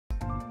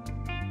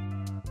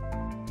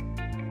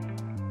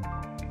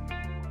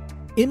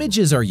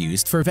Images are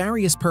used for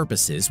various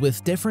purposes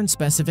with different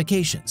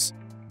specifications.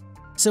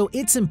 So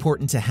it's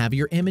important to have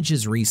your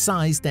images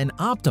resized and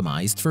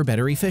optimized for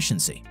better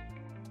efficiency.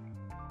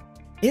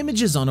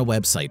 Images on a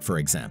website, for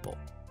example.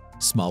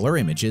 Smaller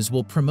images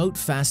will promote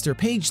faster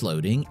page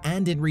loading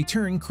and in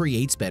return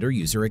creates better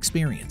user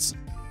experience.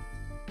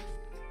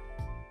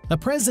 A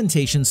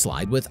presentation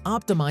slide with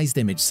optimized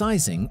image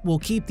sizing will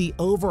keep the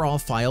overall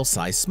file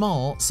size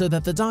small so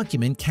that the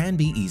document can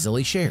be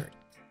easily shared.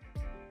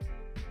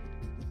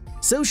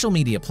 Social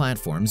media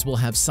platforms will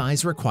have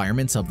size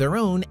requirements of their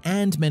own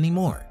and many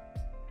more.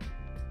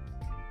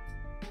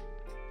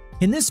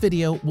 In this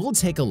video, we'll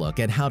take a look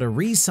at how to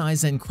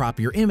resize and crop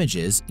your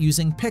images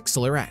using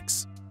Pixlr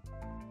X.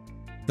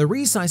 The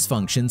resize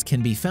functions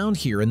can be found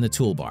here in the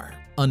toolbar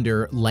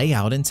under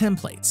Layout and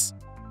Templates,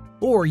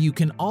 or you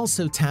can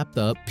also tap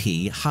the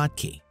P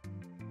hotkey.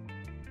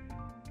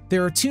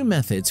 There are two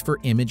methods for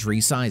image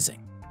resizing.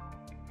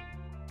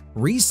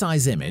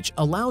 Resize Image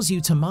allows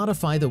you to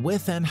modify the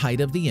width and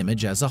height of the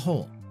image as a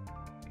whole.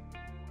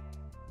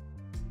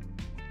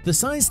 The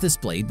size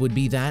displayed would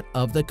be that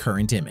of the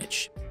current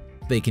image.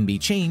 They can be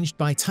changed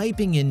by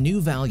typing in new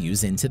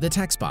values into the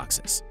text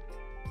boxes.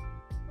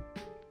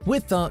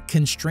 With the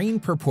Constrain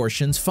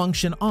Proportions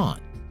function on,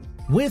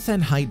 width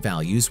and height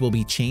values will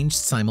be changed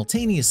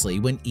simultaneously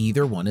when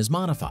either one is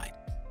modified.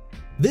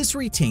 This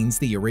retains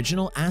the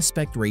original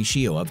aspect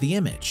ratio of the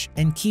image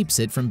and keeps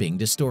it from being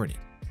distorted.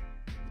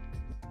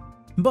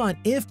 But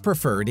if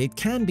preferred, it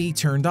can be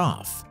turned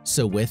off,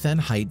 so width and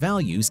height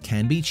values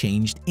can be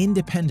changed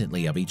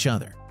independently of each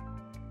other.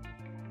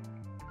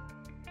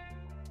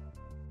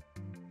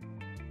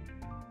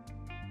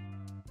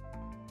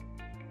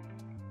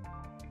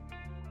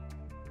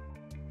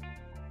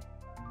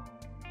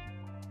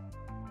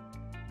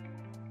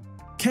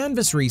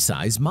 Canvas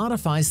Resize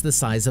modifies the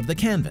size of the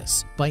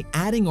canvas by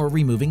adding or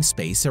removing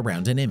space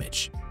around an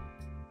image.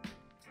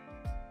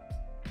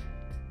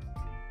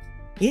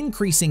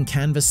 Increasing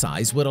canvas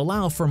size would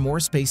allow for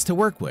more space to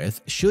work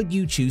with should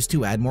you choose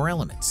to add more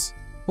elements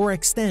or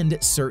extend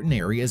certain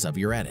areas of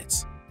your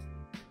edits.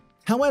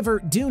 However,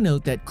 do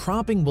note that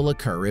cropping will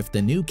occur if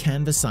the new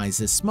canvas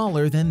size is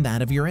smaller than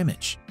that of your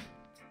image.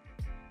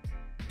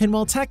 And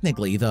while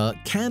technically the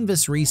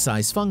Canvas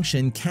Resize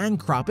function can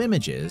crop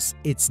images,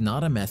 it's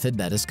not a method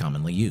that is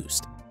commonly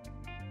used.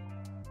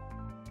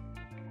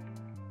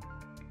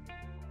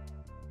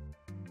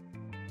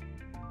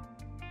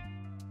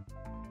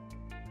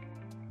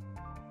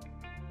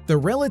 The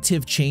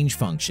Relative Change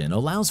function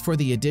allows for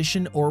the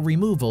addition or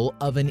removal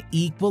of an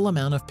equal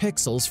amount of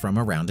pixels from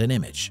around an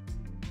image.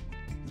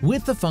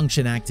 With the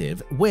function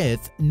active,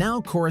 width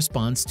now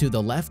corresponds to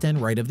the left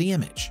and right of the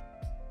image,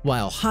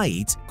 while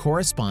height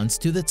corresponds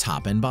to the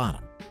top and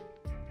bottom.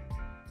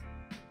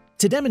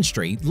 To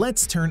demonstrate,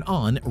 let's turn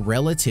on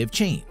Relative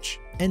Change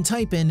and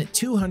type in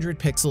 200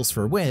 pixels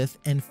for width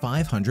and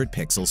 500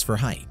 pixels for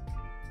height.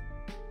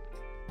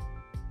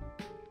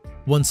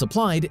 Once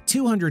applied,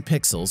 200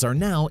 pixels are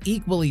now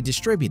equally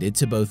distributed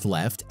to both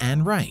left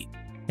and right,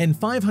 and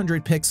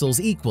 500 pixels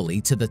equally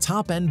to the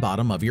top and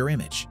bottom of your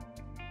image.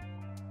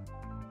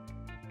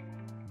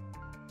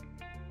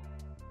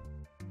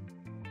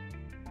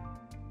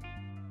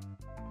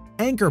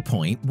 Anchor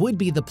point would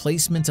be the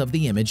placement of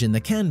the image in the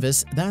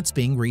canvas that's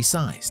being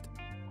resized.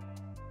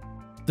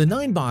 The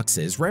 9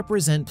 boxes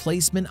represent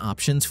placement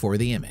options for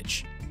the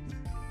image,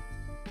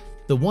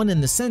 the one in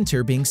the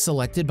center being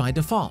selected by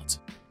default.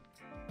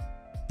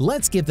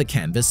 Let's give the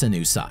canvas a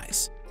new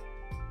size.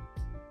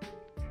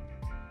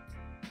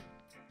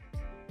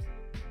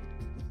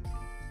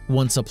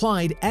 Once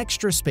applied,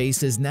 extra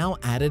space is now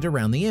added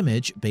around the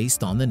image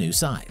based on the new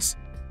size.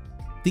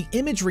 The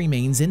image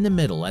remains in the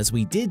middle as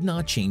we did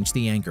not change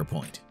the anchor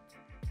point.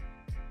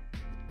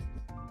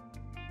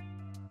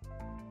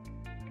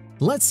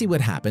 Let's see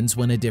what happens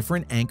when a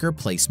different anchor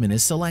placement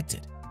is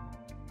selected.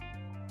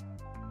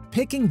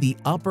 Picking the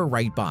upper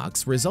right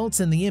box results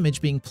in the image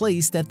being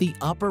placed at the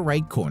upper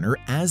right corner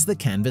as the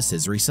canvas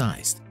is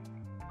resized.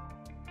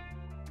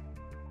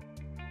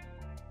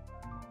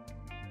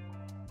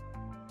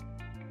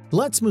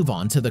 Let's move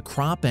on to the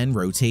Crop and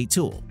Rotate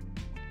tool.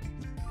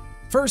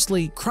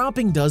 Firstly,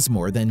 cropping does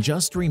more than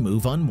just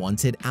remove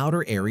unwanted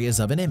outer areas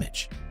of an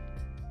image.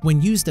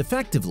 When used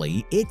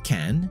effectively, it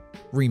can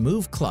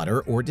remove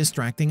clutter or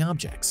distracting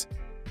objects,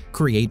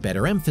 create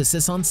better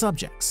emphasis on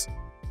subjects,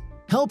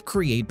 help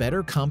create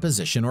better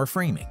composition or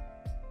framing,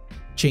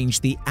 change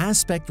the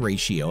aspect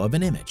ratio of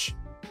an image,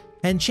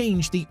 and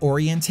change the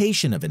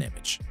orientation of an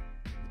image.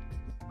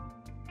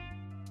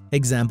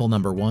 Example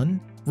number 1.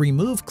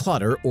 Remove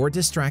clutter or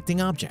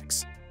distracting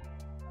objects.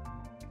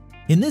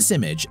 In this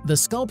image, the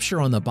sculpture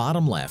on the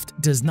bottom left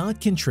does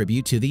not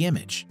contribute to the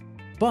image,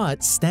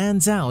 but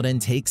stands out and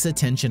takes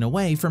attention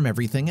away from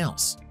everything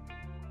else.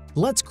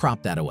 Let's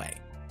crop that away.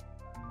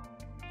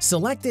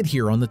 Select it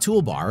here on the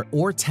toolbar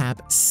or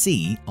tap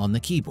C on the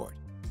keyboard.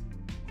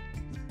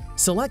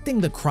 Selecting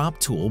the Crop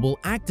tool will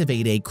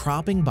activate a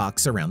cropping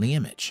box around the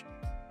image.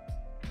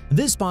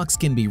 This box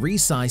can be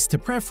resized to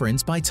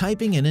preference by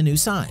typing in a new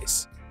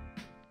size.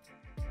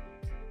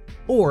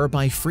 or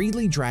by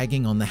freely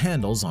dragging on the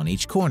handles on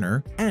each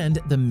corner and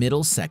the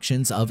middle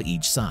sections of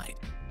each side.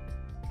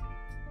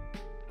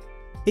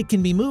 It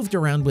can be moved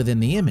around within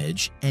the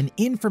image, and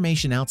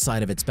information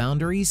outside of its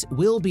boundaries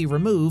will be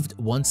removed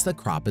once the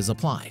crop is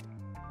applied.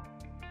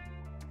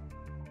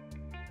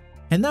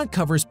 And that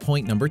covers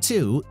point number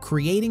 2,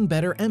 creating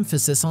better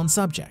emphasis on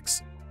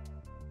subjects.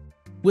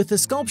 With the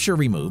sculpture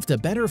removed, a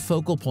better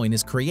focal point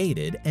is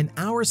created and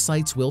our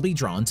sights will be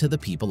drawn to the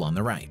people on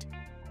the right.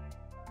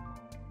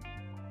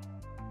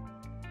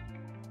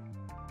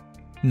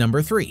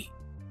 Number 3.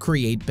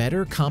 Create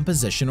better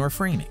composition or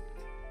framing.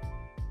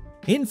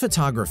 In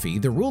photography,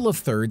 the rule of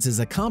thirds is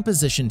a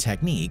composition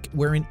technique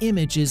where an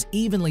image is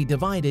evenly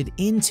divided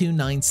into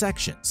 9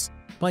 sections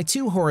by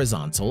 2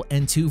 horizontal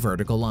and 2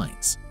 vertical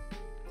lines.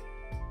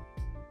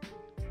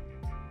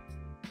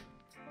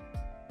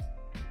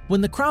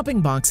 When the cropping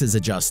box is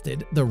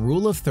adjusted, the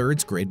rule of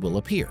thirds grid will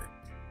appear.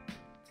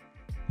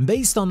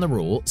 Based on the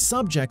rule,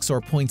 subjects or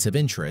points of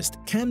interest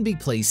can be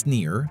placed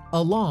near,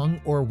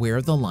 along, or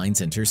where the lines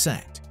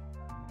intersect.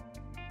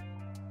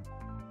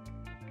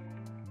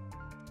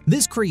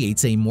 This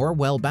creates a more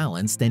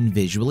well-balanced and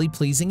visually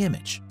pleasing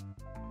image.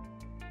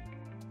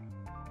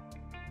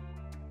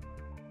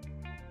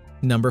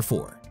 Number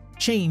 4.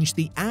 Change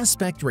the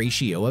aspect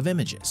ratio of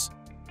images.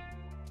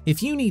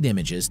 If you need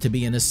images to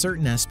be in a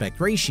certain aspect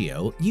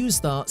ratio, use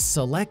the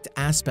Select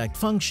Aspect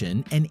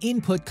function and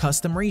input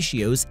custom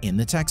ratios in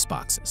the text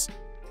boxes.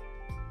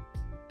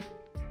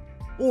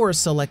 Or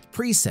select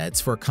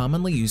presets for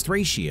commonly used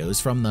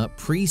ratios from the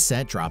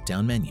Preset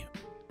drop-down menu.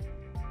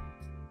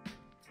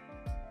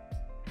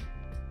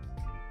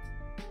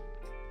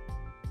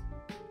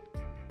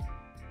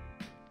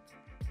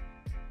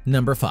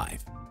 Number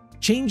 5.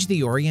 Change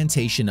the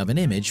orientation of an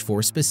image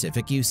for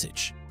specific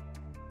usage.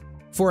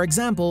 For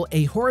example,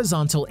 a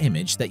horizontal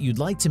image that you'd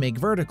like to make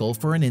vertical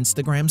for an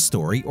Instagram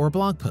story or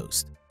blog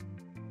post.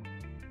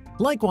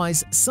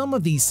 Likewise, some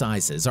of these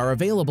sizes are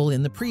available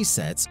in the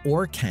presets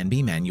or can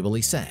be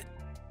manually set.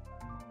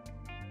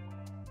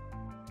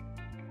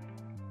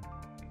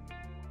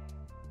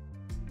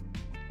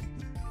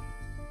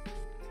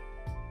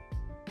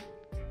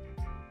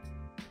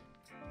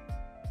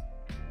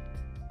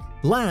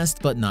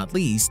 Last but not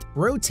least,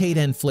 rotate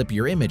and flip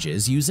your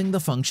images using the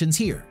functions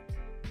here,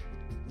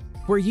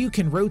 where you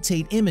can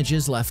rotate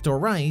images left or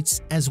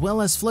right, as well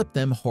as flip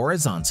them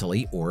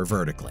horizontally or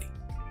vertically.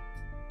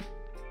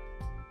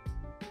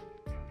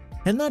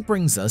 And that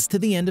brings us to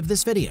the end of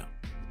this video.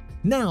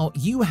 Now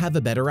you have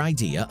a better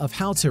idea of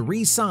how to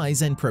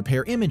resize and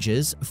prepare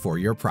images for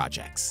your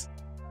projects.